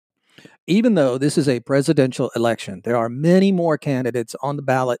Even though this is a presidential election, there are many more candidates on the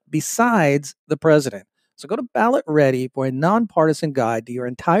ballot besides the president. So go to Ballot Ready for a nonpartisan guide to your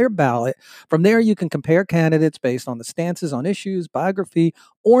entire ballot. From there, you can compare candidates based on the stances on issues, biography,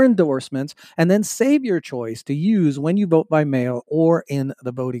 or endorsements, and then save your choice to use when you vote by mail or in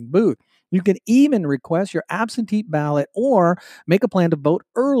the voting booth. You can even request your absentee ballot or make a plan to vote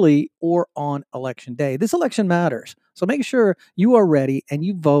early or on election day. This election matters. So make sure you are ready and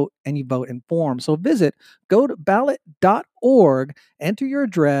you vote informed. So go to ballot.org, enter your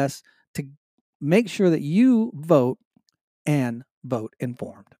address to make sure that you vote and vote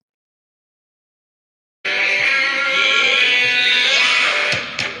informed.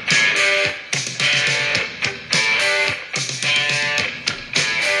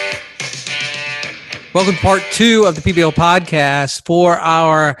 Welcome to part 2 of the PBL podcast for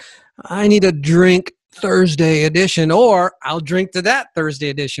our I Need a Drink Thursday edition, or I'll drink to that Thursday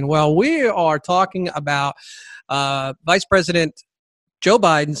edition. Well, we are talking about Vice President Joe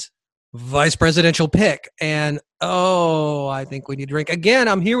Biden's vice presidential pick. And, I think we need to drink. Again,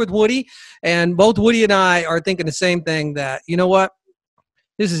 I'm here with Woody, and both Woody and I are thinking the same thing, that, you know what?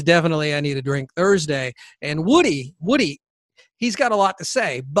 This is definitely I Need a Drink Thursday. And Woody, he's got a lot to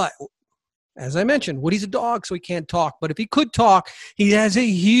say, but as I mentioned, Woody's a dog, so he can't talk. But if he could talk, he has a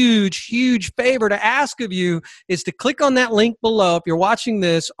huge, huge favor to ask of you, is to click on that link below if you're watching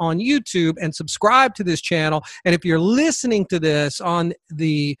this on YouTube and subscribe to this channel. And if you're listening to this on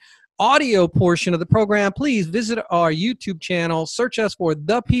the audio portion of the program, please visit our YouTube channel, search us for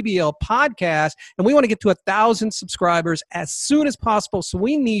the PBL Podcast, and we want to get to 1,000 subscribers as soon as possible, so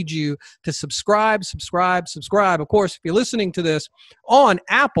we need you to subscribe. Of course, if you're listening to this on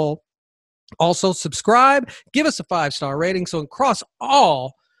Apple, also subscribe, give us a 5-star rating. So across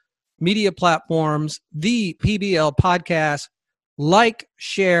all media platforms, the PBL Podcast, like,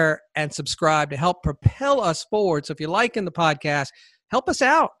 share, and subscribe to help propel us forward. So if you're liking the podcast, help us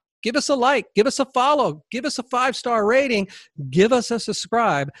out. Give us a like, give us a follow, give us a 5-star rating, give us a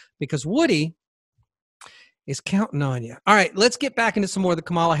subscribe, because Woody is counting on you. All right, let's get back into some more of the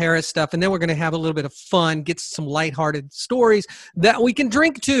Kamala Harris stuff, and then we're going to have a little bit of fun, get some lighthearted stories that we can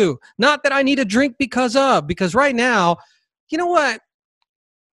drink to. Not that I need a drink because right now, you know what?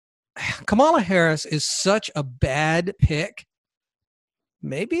 Kamala Harris is such a bad pick.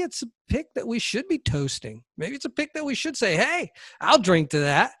 Maybe it's a pick that we should be toasting. Maybe it's a pick that we should say, hey, I'll drink to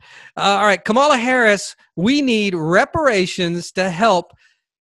that. All right, Kamala Harris, we need reparations to help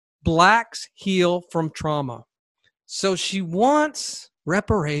Blacks heal from trauma. So she wants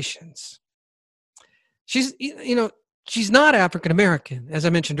reparations. She's not African American, as I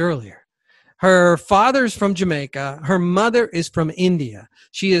mentioned earlier. Her father's from Jamaica. Her mother is from India.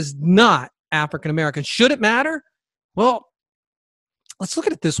 She is not African American. Should it matter? Well, let's look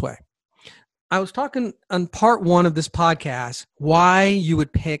at it this way. I was talking on part 1 of this podcast why you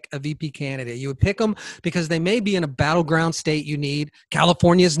would pick a VP candidate. You would pick them because they may be in a battleground state you need.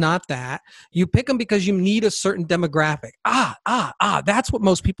 California is not that. You pick them because you need a certain demographic. That's what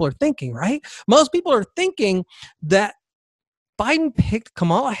most people are thinking, right? Most people are thinking that Biden picked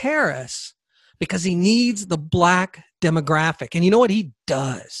Kamala Harris because he needs the Black demographic. And you know what he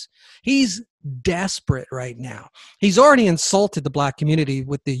does? He's desperate right now. He's already insulted the Black community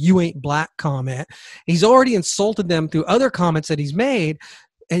with the "you ain't black" comment. He's already insulted them through other comments that he's made,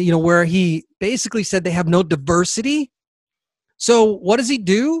 and where he basically said they have no diversity. So what does he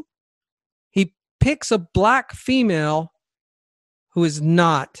do? He picks a Black female who is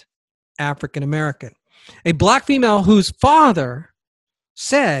not African American, a Black female whose father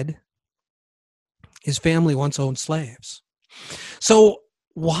said his family once owned slaves. So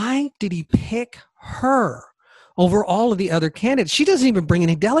why did he pick her over all of the other candidates? She doesn't even bring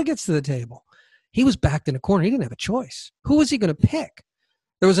any delegates to the table. He was backed in a corner. He didn't have a choice. Who was he going to pick?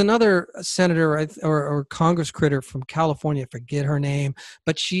 There was another senator or Congress critter from California, I forget her name,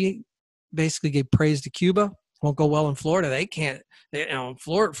 but she basically gave praise to Cuba. Won't go well in Florida. They can't.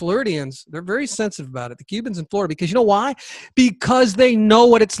 Floridians, they're very sensitive about it. The Cubans in Florida, because you know why? Because they know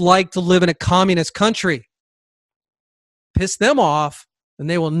what it's like to live in a communist country. Piss them off, and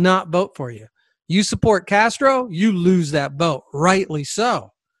they will not vote for you. You support Castro, you lose that vote, rightly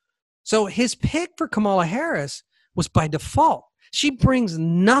so. So his pick for Kamala Harris was by default. She brings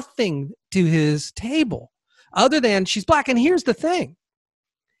nothing to his table other than she's Black. And here's the thing.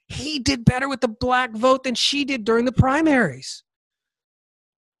 He did better with the Black vote than she did during the primaries.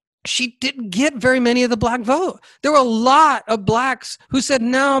 She didn't get very many of the Black vote. There were a lot of Blacks who said,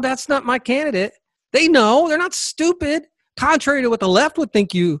 no, that's not my candidate. They know. They're not stupid. Contrary to what the left would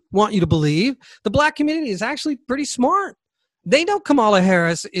want you to believe, the Black community is actually pretty smart. They know Kamala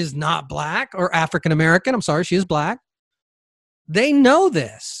Harris is not black or African American. I'm sorry, she is black. They know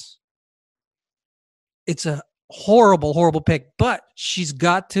this. It's a horrible, horrible pick, but she's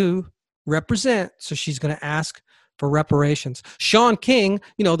got to represent, so she's going to ask for reparations. Sean King,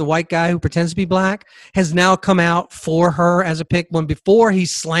 the white guy who pretends to be black, has now come out for her as a pick. When before he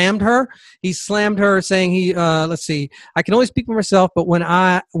slammed her saying let's see, I can only speak for myself, but when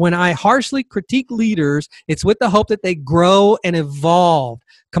I harshly critique leaders, it's with the hope that they grow and evolve.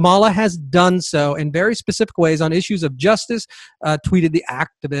 Kamala has done so in very specific ways on issues of justice, tweeted the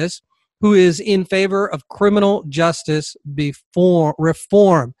activist, who is in favor of criminal justice before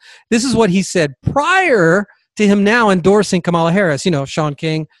reform. This is what he said prior to him now endorsing Kamala Harris. Sean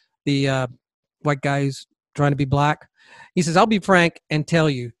King, the white guy who's trying to be black. He says, I'll be frank and tell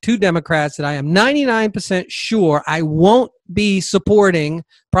you, two Democrats that I am 99% sure I won't be supporting,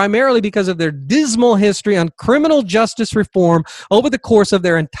 primarily because of their dismal history on criminal justice reform over the course of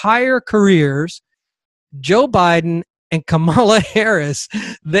their entire careers, Joe Biden and Kamala Harris.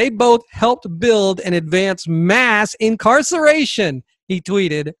 They both helped build and advance mass incarceration, he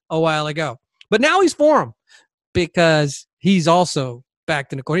tweeted a while ago. But now he's for him because he's also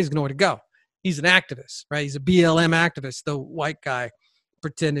backed in the corner. He's nowhere to go. He's an activist, right? He's a BLM activist, the white guy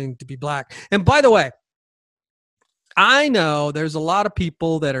pretending to be black. And by the way, I know there's a lot of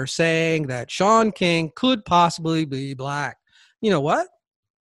people that are saying that Sean King could possibly be black. You know what?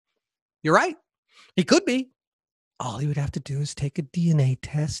 You're right. He could be. All he would have to do is take a DNA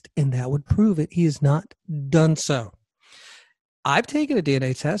test, and that would prove it. He has not done so. I've taken a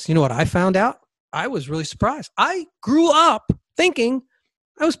DNA test. You know what I found out? I was really surprised. I grew up thinking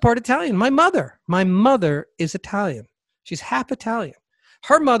I was part Italian. My mother is Italian. She's half Italian.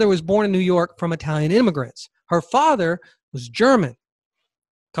 Her mother was born in New York from Italian immigrants. Her father was German.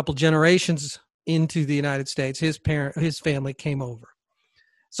 A couple generations into the United States, his family came over.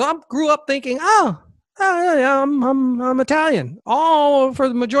 So I grew up thinking, I'm Italian. All for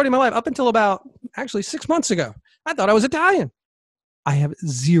the majority of my life, up until about actually 6 months ago. I thought I was Italian. I have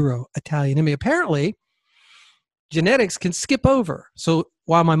zero Italian in me. Apparently, genetics can skip over. So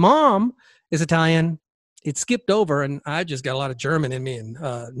while my mom is Italian, it skipped over, and I just got a lot of German in me and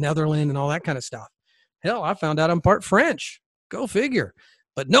Netherlands and all that kind of stuff. Hell, I found out I'm part French. Go figure.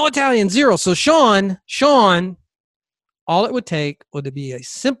 But no Italian, zero. So Sean, all it would take would be a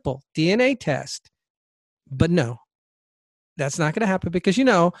simple DNA test. But no, that's not going to happen because,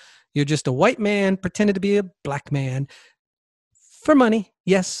 you're just a white man pretending to be a black man for money.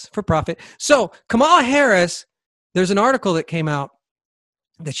 Yes, for profit. So Kamala Harris, there's an article that came out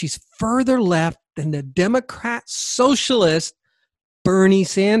that she's further left than the Democrat socialist Bernie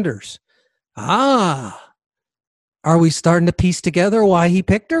Sanders. Are we starting to piece together why he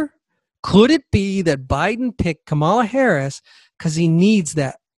picked her? Could it be that Biden picked Kamala Harris because he needs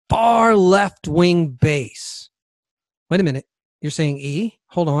that far left-wing base? Wait a minute. You're saying E?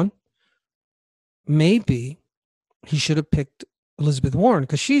 Hold on. Maybe he should have picked Elizabeth Warren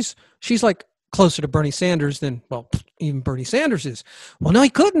because she's like closer to Bernie Sanders than, well, even Bernie Sanders is. Well, no, he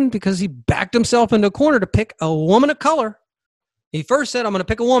couldn't because he backed himself into a corner to pick a woman of color. He first said, I'm going to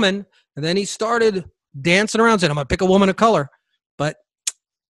pick a woman, and then he started dancing around saying, I'm going to pick a woman of color. But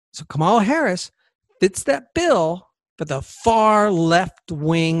so Kamala Harris fits that bill for the far left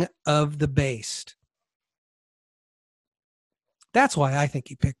wing of the base. That's why I think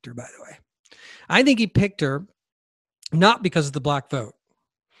he picked her, by the way. I think he picked her not because of the black vote.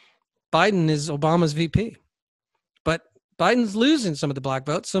 Biden is Obama's VP, but Biden's losing some of the black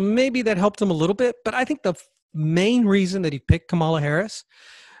votes, so maybe that helped him a little bit. But I think the main reason that he picked Kamala Harris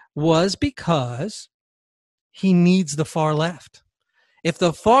was because he needs the far left. If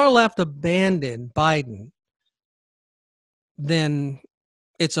the far left abandoned Biden, then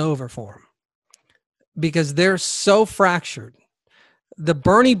it's over for him because they're so fractured. The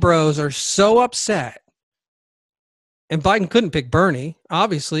Bernie bros are so upset. And Biden couldn't pick Bernie,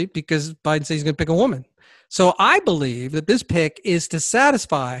 obviously, because Biden says he's going to pick a woman. So I believe that this pick is to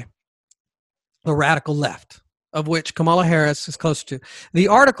satisfy the radical left, of which Kamala Harris is close to. The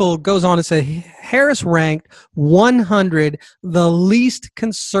article goes on to say Harris ranked 100 the least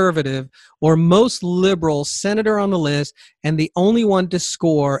conservative or most liberal senator on the list and the only one to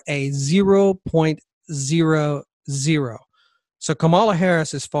score a 0.00. So Kamala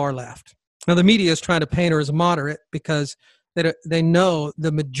Harris is far left. Now, the media is trying to paint her as moderate because they know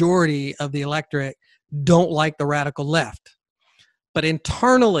the majority of the electorate don't like the radical left. But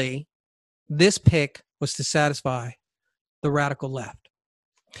internally, this pick was to satisfy the radical left.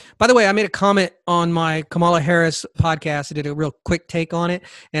 By the way, I made a comment on my Kamala Harris podcast. I did a real quick take on it,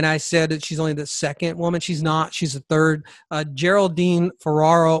 and I said that she's only the second woman. She's not. She's the third. Geraldine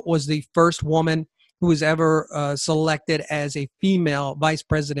Ferraro was the first woman who was ever selected as a female vice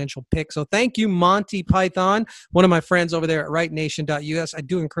presidential pick. So thank you, Monty Python, one of my friends over there at rightnation.us. I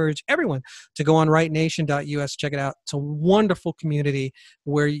do encourage everyone to go on rightnation.us, check it out. It's a wonderful community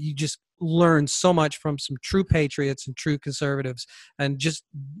where you just learn so much from some true patriots and true conservatives and just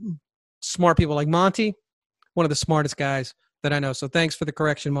smart people like Monty, one of the smartest guys that I know. So thanks for the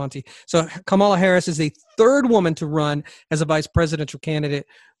correction, Monty. So Kamala Harris is the third woman to run as a vice presidential candidate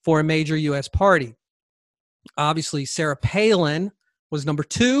for a major U.S. party. Obviously, Sarah Palin was number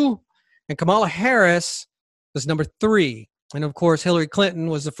 2, and Kamala Harris was number 3. And of course, Hillary Clinton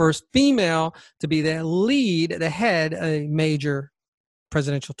was the first female to be the head of a major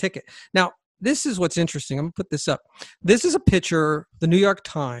presidential ticket. Now, this is what's interesting. I'm going to put this up. This is a picture, the New York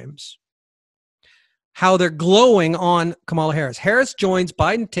Times, how they're glowing on Kamala Harris. Harris joins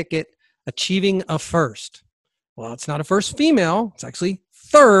Biden ticket, achieving a first. Well, it's not a first female. It's actually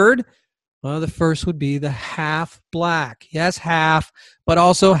third. Well, the first would be the half black. Yes, half, but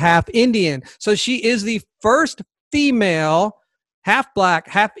also half Indian. So she is the first female, half black,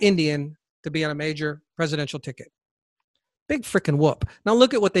 half Indian, to be on a major presidential ticket. Big freaking whoop. Now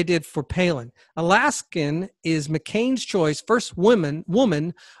look at what they did for Palin. Alaskan is McCain's choice, first woman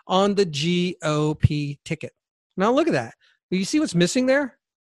on the GOP ticket. Now look at that. You see what's missing there?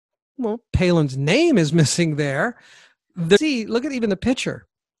 Well, Palin's name is missing there. See, look at even the picture.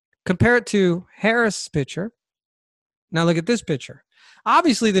 Compare it to Harris' picture. Now look at this picture.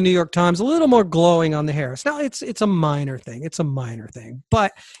 Obviously, the New York Times a little more glowing on the Harris. Now it's a minor thing. It's a minor thing,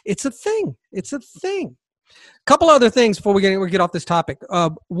 but it's a thing. It's a thing. A couple other things before we get off this topic.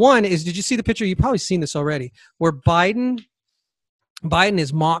 One is, did you see the picture? You've probably seen this already, where Biden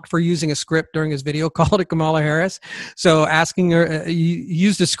is mocked for using a script during his video call to Kamala Harris. So asking her, he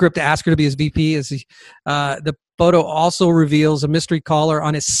used a script to ask her to be his VP. The photo also reveals a mystery caller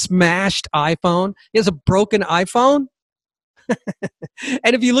on his smashed iPhone. He has a broken iPhone.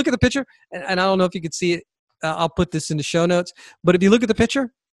 And if you look at the picture, and I don't know if you could see it, I'll put this in the show notes. But if you look at the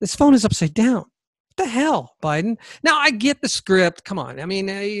picture, this phone is upside down. What the hell, Biden? Now, I get the script. Come on. I mean,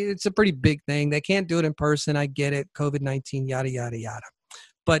 it's a pretty big thing. They can't do it in person. I get it. COVID-19, yada, yada, yada.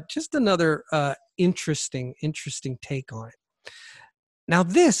 But just another interesting take on it. Now,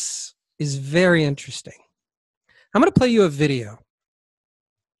 this is very interesting. I'm going to play you a video.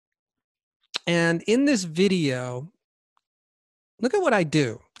 And in this video, look at what I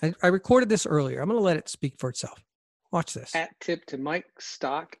do. I recorded this earlier. I'm going to let it speak for itself. Watch this. At tip to Mike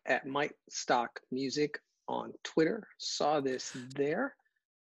Stock at Mike Stock Music on Twitter. Saw this there.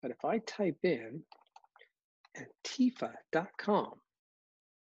 But if I type in Antifa.com,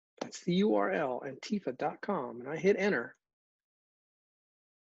 that's the URL, Antifa.com, and I hit enter,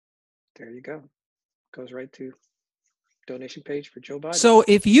 there you go. Goes right to donation page for Joe Biden. So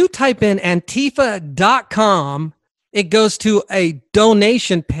if you type in Antifa.com, it goes to a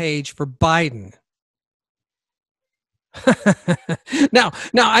donation page for Biden. Now,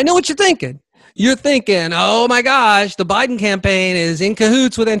 I know what you're thinking. You're thinking, oh my gosh, the Biden campaign is in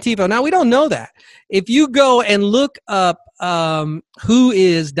cahoots with Antifa. Now, we don't know that. If you go and look up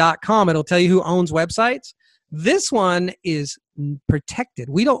whois.com, it'll tell you who owns websites. This one is protected.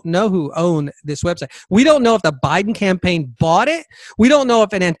 We don't know who owned this website. We don't know if the Biden campaign bought it. We don't know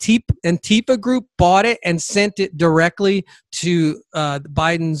if an Antifa group bought it and sent it directly to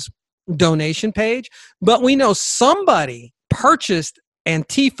Biden's donation page. But we know somebody purchased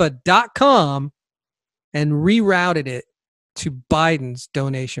Antifa.com and rerouted it to Biden's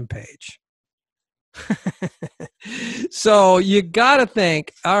donation page. So you got to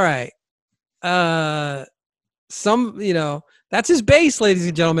think, all right, that's his base, ladies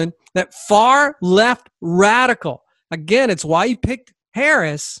and gentlemen, that far left radical. Again, it's why you picked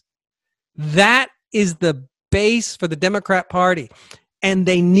Harris. That is the base for the Democrat Party. And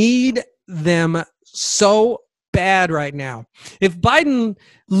they need them so bad right now. If Biden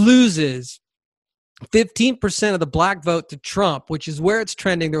loses 15% of the black vote to Trump, which is where it's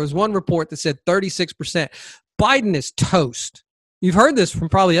trending, there was one report that said 36%. Biden is toast. You've heard this from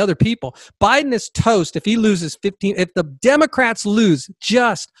probably other people. Biden is toast if he loses 15. If the Democrats lose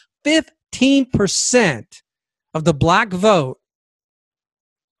just 15% of the black vote,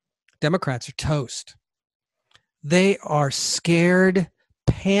 Democrats are toast. They are scared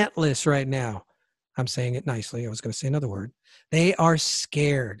pantless right now. I'm saying it nicely. I was going to say another word. They are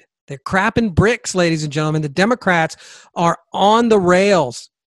scared. They're crapping bricks, ladies and gentlemen. The Democrats are on the rails.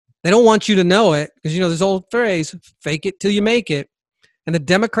 They don't want you to know it because, this old phrase, fake it till you make it. And the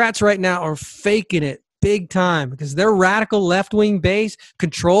Democrats right now are faking it big time because their radical left-wing base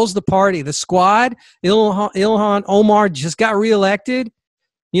controls the party. The squad, Ilhan Omar just got reelected.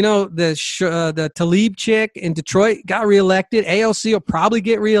 You know, the Tlaib chick in Detroit got reelected. AOC will probably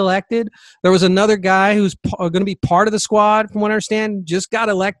get reelected. There was another guy who's going to be part of the squad, from what I understand, just got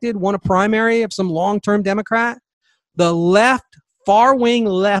elected, won a primary of some long-term Democrat. The left, far-wing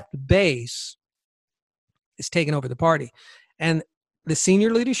left base is taking over the party. And the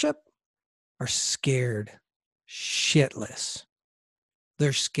senior leadership are scared shitless.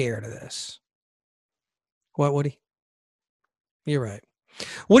 They're scared of this. What, Woody? You're right.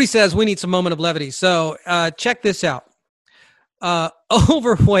 Woody says we need some moment of levity. So check this out.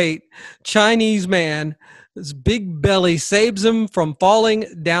 Overweight Chinese man, this big belly saves him from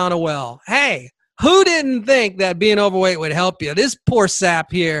falling down a well. Hey, who didn't think that being overweight would help you? This poor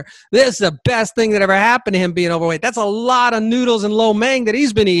sap here, this is the best thing that ever happened to him being overweight. That's a lot of noodles and lo mein that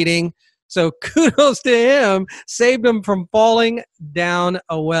he's been eating. So kudos to him. Saved him from falling down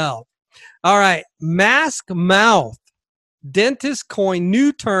a well. All right. Mask mouth. Dentists coin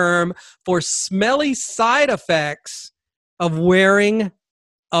new term for smelly side effects of wearing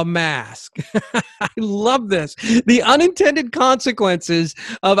a mask. I love this. The unintended consequences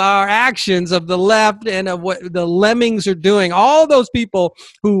of our actions of the left and of what the lemmings are doing. All those people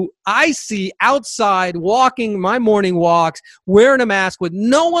who I see outside walking my morning walks wearing a mask with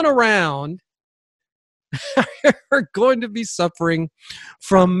no one around are going to be suffering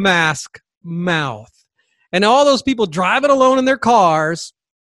from mask mouth. And all those people driving alone in their cars,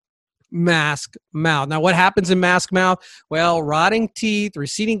 mask mouth. Now, what happens in mask mouth? Well, rotting teeth,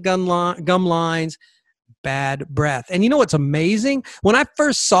 receding gum lines, bad breath. And you know what's amazing? When I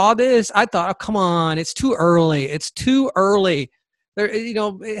first saw this, I thought, oh, come on, it's too early. It's too early. There, you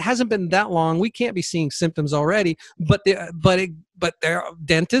know, it hasn't been that long. We can't be seeing symptoms already. But their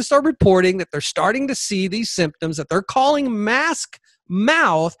dentists are reporting that they're starting to see these symptoms that they're calling mask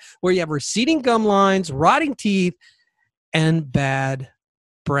mouth, where you have receding gum lines, rotting teeth, and bad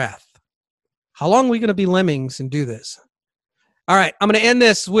breath. How long are we going to be lemmings and do this? All right, I'm going to end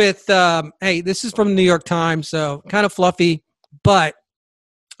this with, hey, this is from the New York Times, so kind of fluffy, but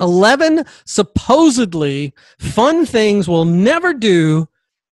 11 supposedly fun things we'll never do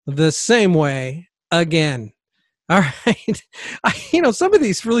the same way again. All right. Some of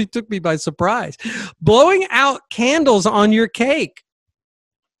these really took me by surprise. Blowing out candles on your cake.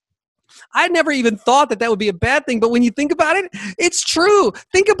 I never even thought that would be a bad thing, but when you think about it, it's true.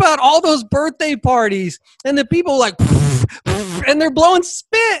 Think about all those birthday parties and the people like, and they're blowing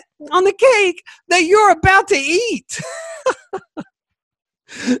spit on the cake that you're about to eat.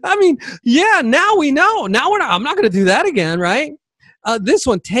 I mean, yeah, now we know. Now I'm not going to do that again, right? This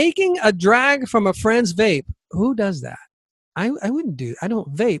one, taking a drag from a friend's vape. Who does that? I wouldn't do. I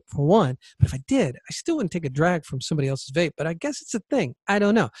don't vape, for one, but if I did, I still wouldn't take a drag from somebody else's vape, but I guess it's a thing. I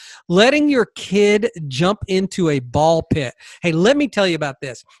don't know. Letting your kid jump into a ball pit. Hey, let me tell you about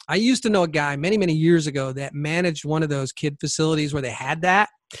this. I used to know a guy many, many years ago that managed one of those kid facilities where they had that,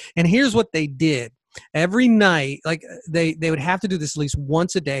 and here's what they did. Every night, like they would have to do this at least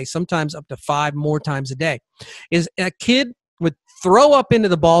once a day, sometimes up to 5 more times a day, is a kid would throw up into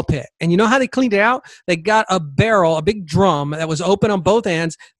the ball pit. And you know how they cleaned it out? They got a barrel, a big drum that was open on both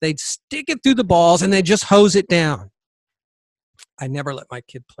ends. They'd stick it through the balls and they just hose it down. I never let my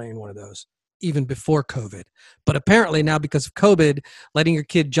kid play in one of those, even before COVID. But apparently now, because of COVID, letting your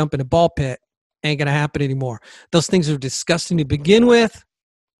kid jump in a ball pit ain't going to happen anymore. Those things are disgusting to begin with.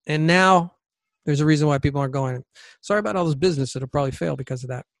 And now there's a reason why people aren't going. Sorry about all those businesses that'll probably fail because of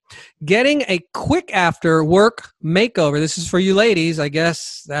that. Getting a quick after work makeover. This is for you ladies. I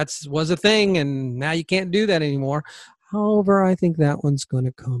guess that was a thing, and now you can't do that anymore. However, I think that one's going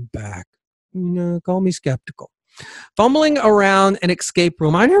to come back. Call me skeptical. Fumbling around an escape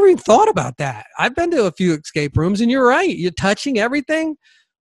room. I never even thought about that. I've been to a few escape rooms, and you're right. You're touching everything.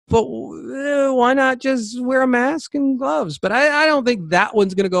 But why not just wear a mask and gloves? But I don't think that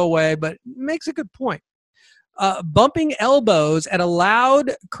one's going to go away, but it makes a good point. Bumping elbows at a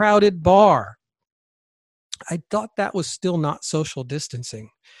loud, crowded bar. I thought that was still not social distancing.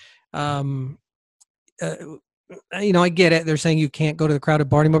 I get it. They're saying you can't go to the crowded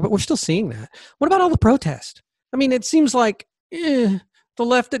bar anymore, but we're still seeing that. What about all the protest? I mean, it seems like the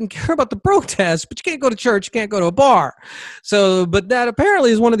left didn't care about the protest, but you can't go to church, you can't go to a bar. So, but that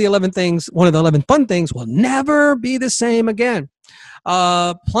apparently is one of the 11 fun things will never be the same again.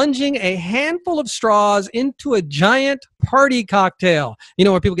 Plunging a handful of straws into a giant party cocktail. You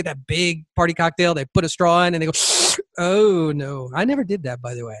know, where people get that big party cocktail, they put a straw in and they go, oh no. I never did that,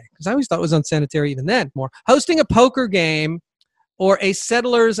 by the way, because I always thought it was unsanitary even then. More hosting a poker game or a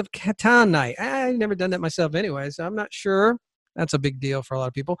Settlers of Catan night. I've never done that myself anyway, so I'm not sure. That's a big deal for a lot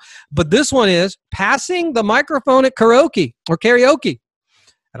of people. But this one is passing the microphone at karaoke or karaoke.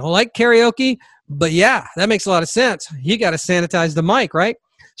 I don't like karaoke, but yeah, that makes a lot of sense. You got to sanitize the mic, right?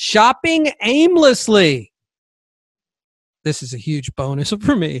 Shopping aimlessly. This is a huge bonus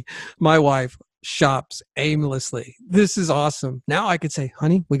for me. My wife shops aimlessly. This is awesome. Now I could say,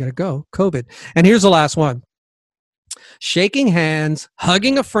 honey, we got to go. COVID. And here's the last one. Shaking hands,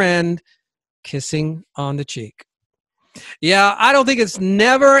 hugging a friend, kissing on the cheek. Yeah, I don't think it's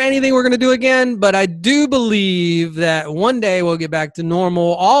never anything we're going to do again, but I do believe that one day we'll get back to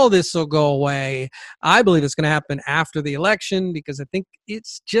normal. All this will go away. I believe it's going to happen after the election because I think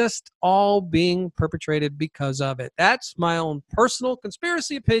it's just all being perpetrated because of it. That's my own personal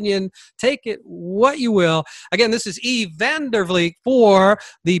conspiracy opinion. Take it what you will. Again, this is Eve Vandervliet for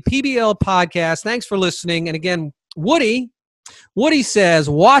the PBL podcast. Thanks for listening. And again, Woody says,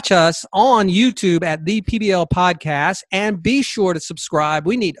 watch us on YouTube at the PBL Podcast and be sure to subscribe.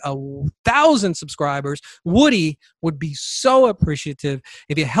 We need 1,000 subscribers. Woody would be so appreciative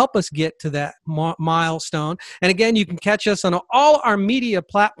if you help us get to that milestone. And again, you can catch us on all our media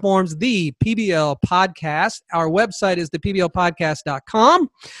platforms, the PBL Podcast. Our website is thepblpodcast.com.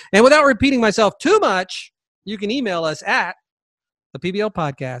 And without repeating myself too much, you can email us at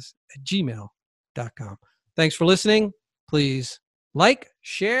thepblpodcast@gmail.com. Thanks for listening. Please like,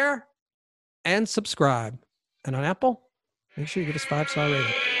 share, and subscribe. And on Apple, make sure you give us 5-star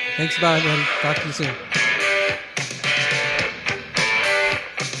rating. Thanks, bye, everybody. Talk to you soon.